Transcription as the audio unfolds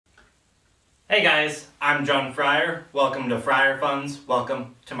Hey guys, I'm John Fryer. Welcome to Fryer Funds.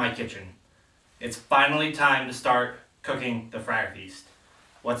 Welcome to my kitchen. It's finally time to start cooking the Fryer Feast.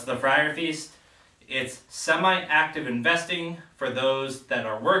 What's the Fryer Feast? It's semi-active investing for those that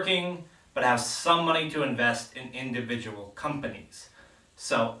are working but have some money to invest in individual companies.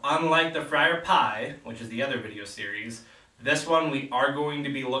 So unlike the Fryer Pie, which is the other video series, this one we are going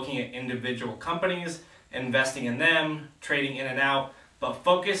to be looking at individual companies, investing in them, trading in and out, but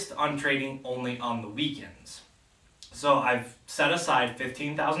focused on trading only on the weekends. So I've set aside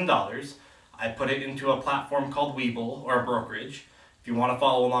 $15,000. I put it into a platform called Webull, or a brokerage. If you want to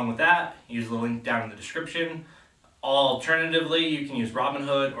follow along with that, use the link down in the description. Alternatively, you can use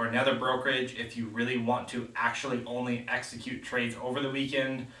Robinhood or another brokerage if you really want to actually only execute trades over the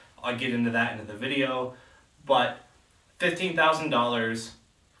weekend. I'll get into that in the video. But $15,000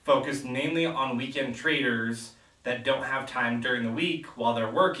 focused mainly on weekend traders that don't have time during the week while they're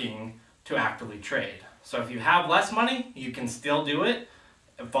working to actively trade. So if you have less money, you can still do it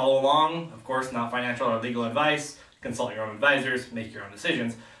and follow along. Of course, not financial or legal advice. Consult your own advisors, make your own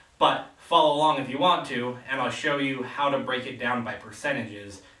decisions, but follow along if you want to, and I'll show you how to break it down by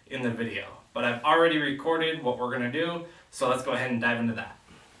percentages in the video. But I've already recorded what we're gonna do, so let's go ahead and dive into that.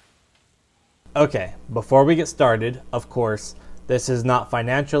 Okay, before we get started, of course, this is not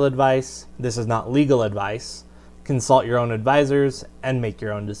financial advice, this is not legal advice. Consult your own advisors and make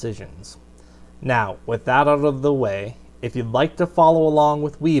your own decisions. Now, with that out of the way, if you'd like to follow along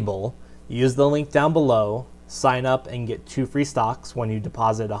with Webull, use the link down below, sign up and get 2 free stocks when you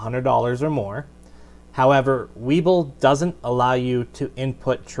deposit $100 or more. However, Webull doesn't allow you to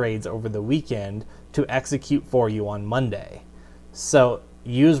input trades over the weekend to execute for you on Monday. So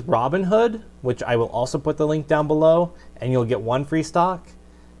use Robinhood, which I will also put the link down below, and you'll get 1 free stock.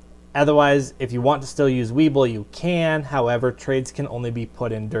 Otherwise, if you want to still use Webull, you can. However, trades can only be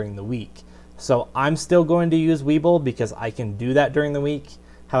put in during the week. So I'm still going to use Webull because I can do that during the week.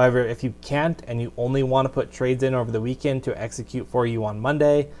 However, if you can't and you only want to put trades in over the weekend to execute for you on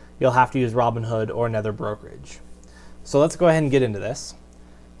Monday, you'll have to use Robinhood or another brokerage. So let's go ahead and get into this.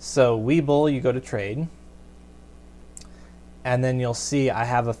 So Webull, you go to trade. And then you'll see I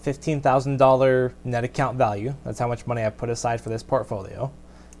have a $15,000 net account value. That's how much money I've put aside for this portfolio.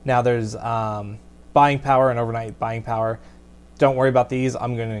 Now there's buying power and overnight buying power. Don't worry about these.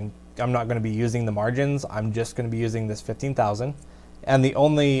 I'm not going to be using the margins. I'm just going to be using this 15,000. And the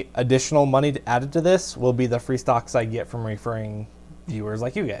only additional money added to this will be the free stocks I get from referring viewers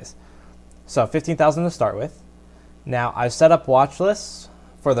like you guys. So 15,000 to start with. Now I've set up watch lists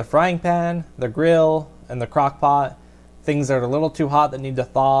for the frying pan, the grill, and the crock pot. Things that are a little too hot that need to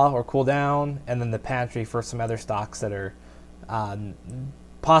thaw or cool down, and then the pantry for some other stocks that are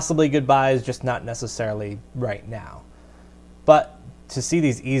possibly good buys, just not necessarily right now. But to see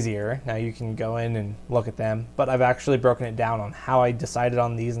these easier, now you can go in and look at them, but I've actually broken it down on how I decided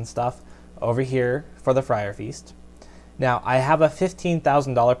on these and stuff over here for the Fryer Feast. Now I have a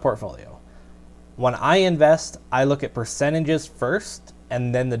 $15,000 portfolio. When I invest, I look at percentages first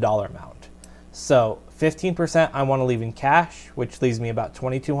and then the dollar amount. So 15% I want to leave in cash, which leaves me about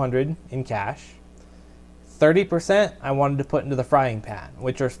 $2,200 in cash. 30% I wanted to put into the frying pan,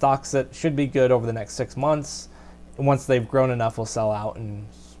 which are stocks that should be good over the next 6 months. And once they've grown enough, we'll sell out and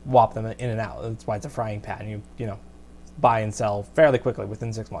swap them in and out. That's why it's a frying pan. You know, buy and sell fairly quickly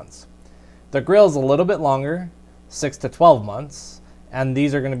within 6 months. The grill is a little bit longer, 6 to 12 months. And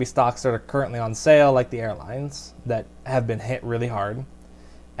these are going to be stocks that are currently on sale, like the airlines, that have been hit really hard.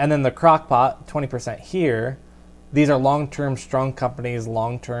 And then the crock pot, 20% here. These are long-term strong companies,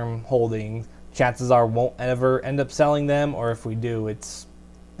 long-term holdings. Chances are won't ever end up selling them, or if we do,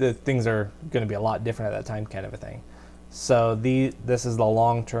 the things are going to be a lot different at that time, kind of a thing. So this is the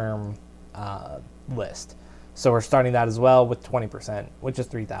long-term list. So we're starting that as well with 20%, which is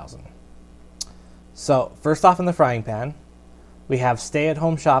 3,000. So first off in the frying pan, we have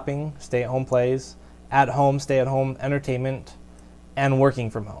stay-at-home shopping, stay-at-home plays, at-home, stay-at-home entertainment, and working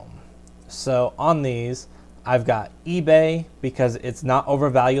from home. So on these, I've got eBay because it's not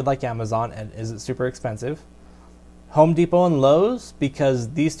overvalued like Amazon and isn't super expensive. Home Depot and Lowe's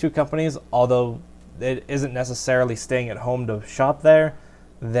because these two companies, although it isn't necessarily staying at home to shop there,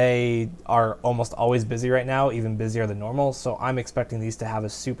 they are almost always busy right now, even busier than normal. So I'm expecting these to have a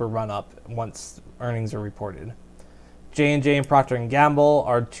super run up once earnings are reported. J&J and Procter & Gamble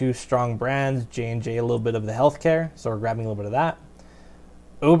are 2 strong brands. J&J a little bit of the healthcare, so we're grabbing a little bit of that.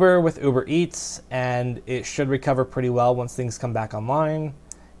 Uber with Uber Eats, and it should recover pretty well once things come back online.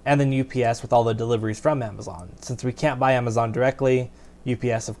 And then UPS with all the deliveries from Amazon. Since we can't buy Amazon directly,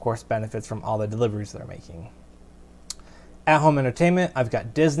 UPS of course benefits from all the deliveries they're making. At home entertainment, I've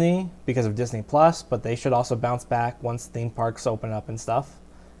got Disney because of Disney Plus, but they should also bounce back once theme parks open up and stuff.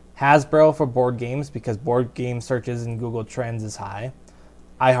 Hasbro for board games because board game searches in Google Trends is high.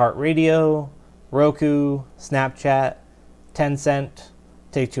 iHeartRadio, Roku, Snapchat, Tencent,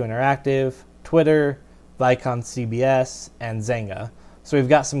 Take-Two Interactive, Twitter, Vicon CBS, and Zynga. So we've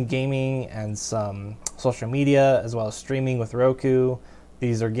got some gaming and some social media as well as streaming with Roku.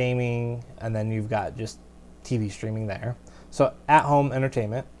 These are gaming, and then you've got just TV streaming there. So at-home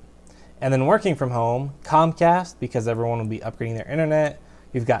entertainment. And then working from home, Comcast, because everyone will be upgrading their internet.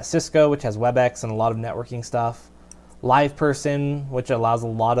 You've got Cisco, which has WebEx and a lot of networking stuff. LivePerson, which allows a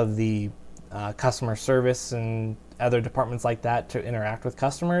lot of the customer service and other departments like that to interact with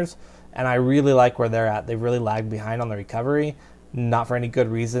customers. And I really like where they're at. They've really lagged behind on the recovery, not for any good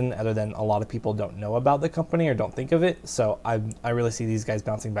reason other than a lot of people don't know about the company or don't think of it. So I really see these guys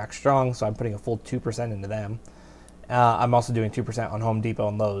bouncing back strong, so I'm putting a full 2% into them. I'm also doing 2% on Home Depot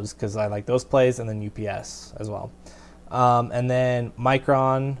and Lowe's because I like those plays, and then UPS as well. And then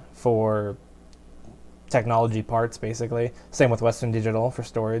Micron for technology parts, basically. Same with Western Digital for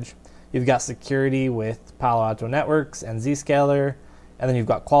storage. You've got security with Palo Alto Networks and Zscaler. And then you've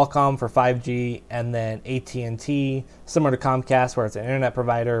got Qualcomm for 5G, and then AT&T, similar to Comcast, where it's an internet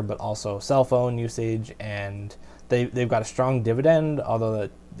provider, but also cell phone usage, and they've got a strong dividend, although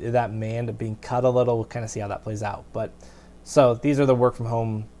that may end up being cut a little. We'll kind of see how that plays out. But so these are the work from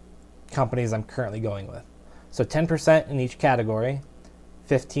home companies I'm currently going with. So 10% in each category,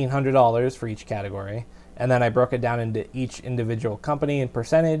 $1,500 for each category, and then I broke it down into each individual company in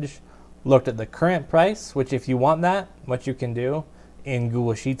percentage, looked at the current price, which if you want that, what you can do, in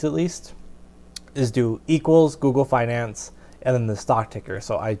Google Sheets at least, is do equals Google Finance and then the stock ticker.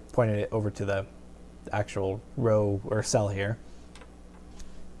 So I pointed it over to the actual row or cell here.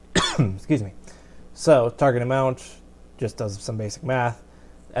 Excuse me. So target amount just does some basic math.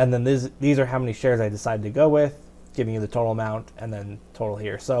 And then these are how many shares I decided to go with, giving you the total amount and then total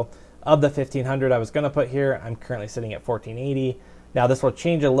here. So of the 1,500 I was going to put here, I'm currently sitting at 1,480. Now this will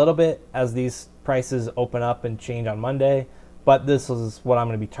change a little bit as these prices open up and change on Monday. But this is what I'm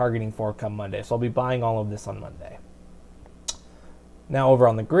going to be targeting for come Monday. So I'll be buying all of this on Monday. Now over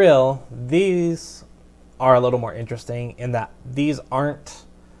on the grill, these are a little more interesting in that these aren't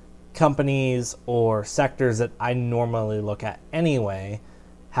companies or sectors that I normally look at anyway.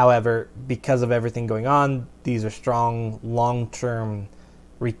 However, because of everything going on, these are strong long-term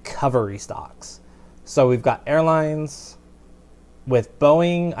recovery stocks. So we've got airlines with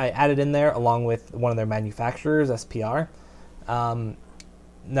Boeing. I added in there along with one of their manufacturers, SPR.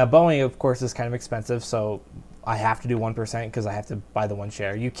 Now Boeing, of course, is kind of expensive, so I have to do 1% because I have to buy the one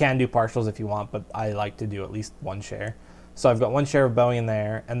share. You can do partials if you want, but I like to do at least one share. So I've got one share of Boeing in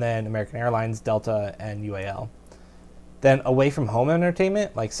there, and then American Airlines, Delta, and UAL. Then away from home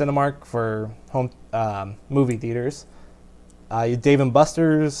entertainment, like Cinemark for home movie theaters, Dave &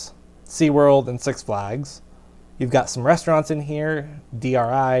 Buster's, SeaWorld, and Six Flags. You've got some restaurants in here,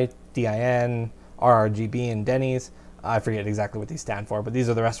 DRI, DIN, RRGB, and Denny's. I forget exactly what these stand for, but these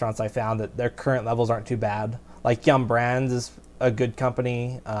are the restaurants I found that their current levels aren't too bad. Like Yum Brands is a good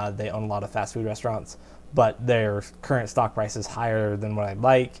company. They own a lot of fast food restaurants, but their current stock price is higher than what I'd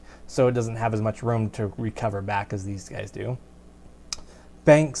like, so it doesn't have as much room to recover back as these guys do.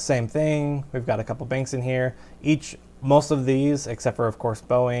 Banks, same thing. We've got a couple banks in here. Most of these, except for, of course,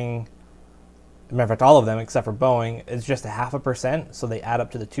 Boeing, matter of fact, all of them except for Boeing, is just 0.5%, so they add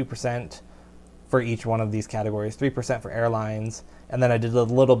up to the 2% for each one of these categories, 3% for airlines, and then I did a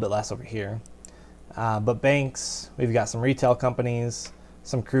little bit less over here. But banks, we've got some retail companies,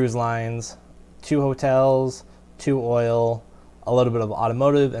 some cruise lines, 2 hotels, 2 oil, a little bit of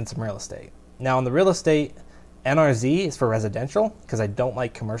automotive, and some real estate. Now on the real estate, NRZ is for residential, because I don't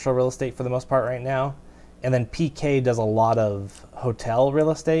like commercial real estate for the most part right now. And then PK does a lot of hotel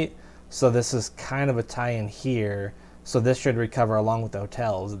real estate, so this is kind of a tie-in here. So this should recover along with the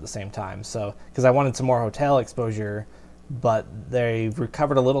hotels at the same time. So, because I wanted some more hotel exposure, but they've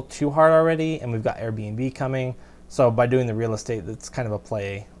recovered a little too hard already, and we've got Airbnb coming. So by doing the real estate, that's kind of a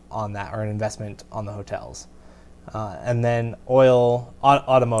play on that, or an investment on the hotels. And then automotive.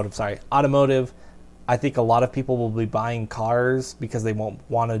 I think a lot of people will be buying cars because they won't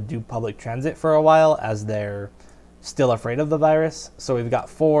want to do public transit for a while as they're still afraid of the virus. So we've got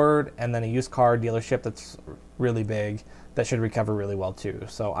Ford and then a used car dealership that's really big that should recover really well too.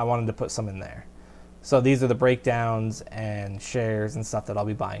 So I wanted to put some in there. So these are the breakdowns and shares and stuff that I'll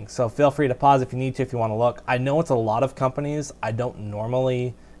be buying. So feel free to pause if you need to, if you want to look. I know it's a lot of companies. I don't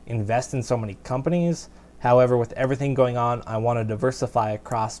normally invest in so many companies. However, with everything going on, I want to diversify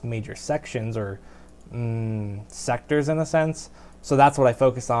across major sections or sectors in a sense. So that's what I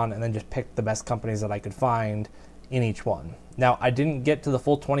focused on, and then just picked the best companies that I could find in each one. Now, I didn't get to the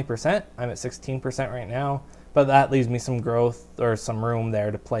full 20%. I'm at 16% right now, but that leaves me some growth or some room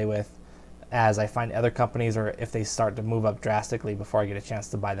there to play with as I find other companies, or if they start to move up drastically before I get a chance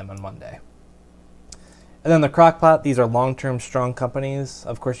to buy them on Monday. And then the crockpot, these are long-term strong companies.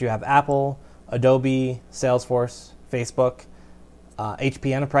 Of course, you have Apple, Adobe, Salesforce, Facebook,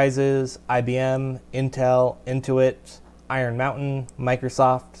 HP Enterprises, IBM, Intel, Intuit, Iron Mountain,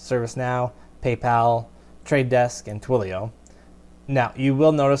 Microsoft, ServiceNow, PayPal, Trade Desk, and Twilio. Now, you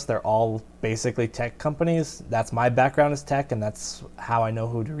will notice they're all basically tech companies. That's my background is tech, and that's how I know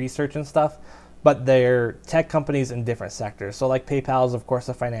who to research and stuff. But they're tech companies in different sectors. So like PayPal is, of course,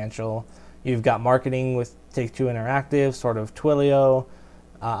 a financial. You've got marketing with Take-Two Interactive, sort of Twilio.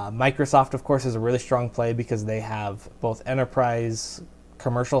 Microsoft, of course, is a really strong play because they have both enterprise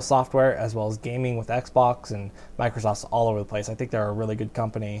commercial software as well as gaming with Xbox, and Microsoft's all over the place. I think they're a really good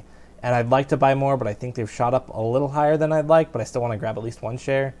company, and I'd like to buy more, but I think they've shot up a little higher than I'd like, but I still want to grab at least one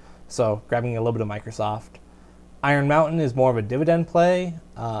share, so grabbing a little bit of Microsoft. Iron Mountain is more of a dividend play.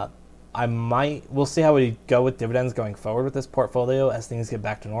 We'll see how we go with dividends going forward with this portfolio as things get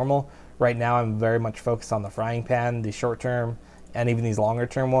back to normal. Right now, I'm very much focused on the frying pan, the short term, and even these longer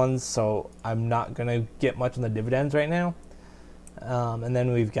term ones, so I'm not going to get much on the dividends right now. And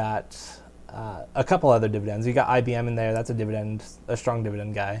then we've got a couple other dividends. You got IBM in there. That's a strong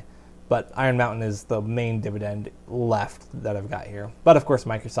dividend guy. But Iron Mountain is the main dividend left that I've got here. But of course,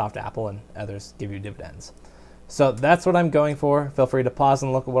 Microsoft, Apple, and others give you dividends. So that's what I'm going for. Feel free to pause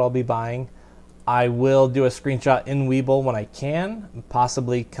and look at what I'll be buying. I will do a screenshot in Webull when I can,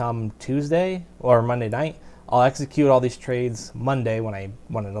 possibly come Tuesday or Monday night. I'll execute all these trades Monday when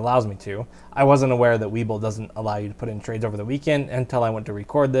it allows me to. I wasn't aware that Webull doesn't allow you to put in trades over the weekend until I went to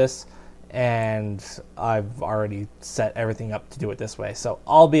record this, and I've already set everything up to do it this way. So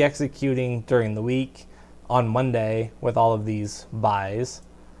I'll be executing during the week on Monday with all of these buys,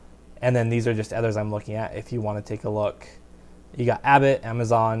 and then these are just others I'm looking at if you want to take a look. You got Abbott,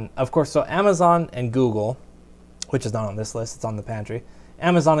 Amazon, of course. So Amazon and Google, which is not on this list, it's on the pantry.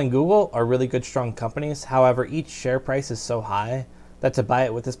 Amazon and Google are really good, strong companies. However, each share price is so high that to buy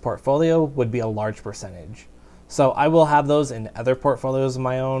it with this portfolio would be a large percentage. So I will have those in other portfolios of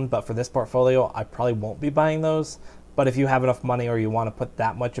my own, but for this portfolio, I probably won't be buying those. But if you have enough money or you want to put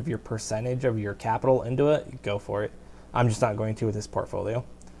that much of your percentage of your capital into it, go for it. I'm just not going to with this portfolio.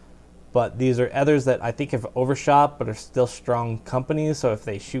 But these are others that I think have overshot but are still strong companies. So if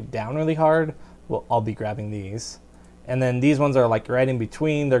they shoot down really hard, I'll be grabbing these. And then these ones are like right in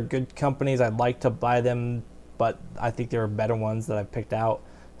between. They're good companies. I'd like to buy them, but I think there are better ones that I've picked out.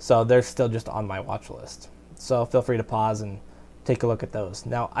 So they're still just on my watch list. So feel free to pause and take a look at those.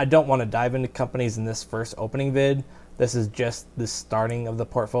 Now, I don't want to dive into companies in this first opening vid. This is just the starting of the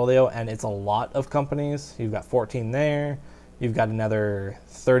portfolio, and it's a lot of companies. You've got 14 there. You've got another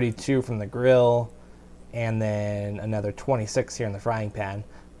 32 from the grill, and then another 26 here in the frying pan.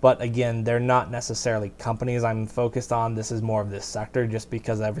 But again, they're not necessarily companies I'm focused on. This is more of this sector just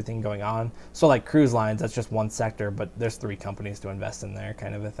because of everything going on. So like cruise lines, that's just one sector, but there's 3 companies to invest in there,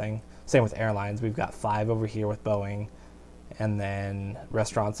 kind of a thing. Same with airlines. We've got 5 over here with Boeing. And then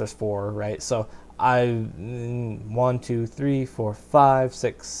restaurants, there's 4, right? So 1, 2, 3, 4, 5,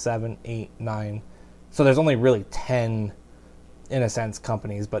 6, 7, 8, 9. So there's only really 10 in a sense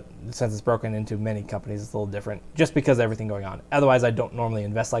companies, but since it's broken into many companies, it's a little different just because of everything going on. Otherwise, I don't normally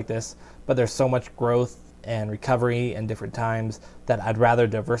invest like this, but there's so much growth and recovery in different times that I'd rather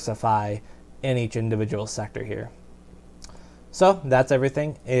diversify in each individual sector here. So that's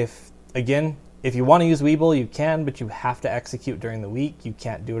everything. If you want to use Webull, you can, but you have to execute during the week. You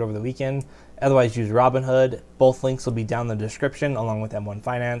can't do it over the weekend. Otherwise, use Robinhood. Both links will be down in the description along with M1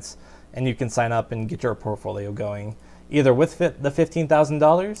 Finance, and you can sign up and get your portfolio going. Either with the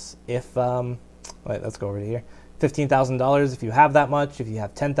 $15,000, let's go over to here. $15,000, if you have that much, if you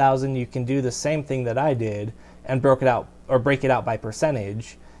have $10,000, you can do the same thing that I did and break it out by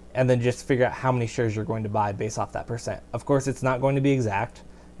percentage, and then just figure out how many shares you're going to buy based off that percent. Of course, it's not going to be exact.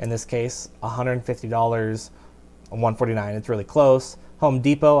 In this case, $150, $149, it's really close. Home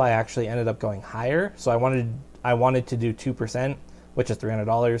Depot, I actually ended up going higher, so I wanted to do 2%, which is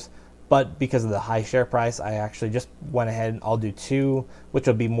 $300. But because of the high share price, I actually just went ahead and I'll do 2, which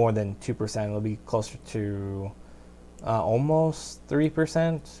will be more than 2%. It'll be closer to almost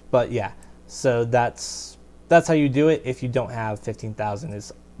 3%. But yeah, so that's how you do it if you don't have 15,000.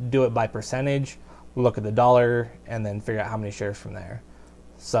 Is do it by percentage, look at the dollar, and then figure out how many shares from there.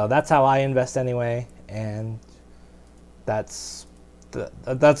 So that's how I invest anyway, and that's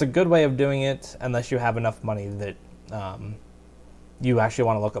that's a good way of doing it, unless you have enough money that you actually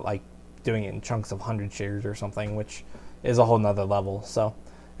want to look at like doing it in chunks of 100 shares or something, which is a whole nother level. So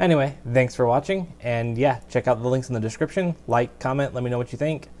anyway, thanks for watching, and yeah, check out the links in the description. Like, comment, let me know what you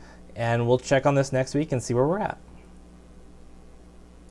think, and we'll check on this next week and see where we're at.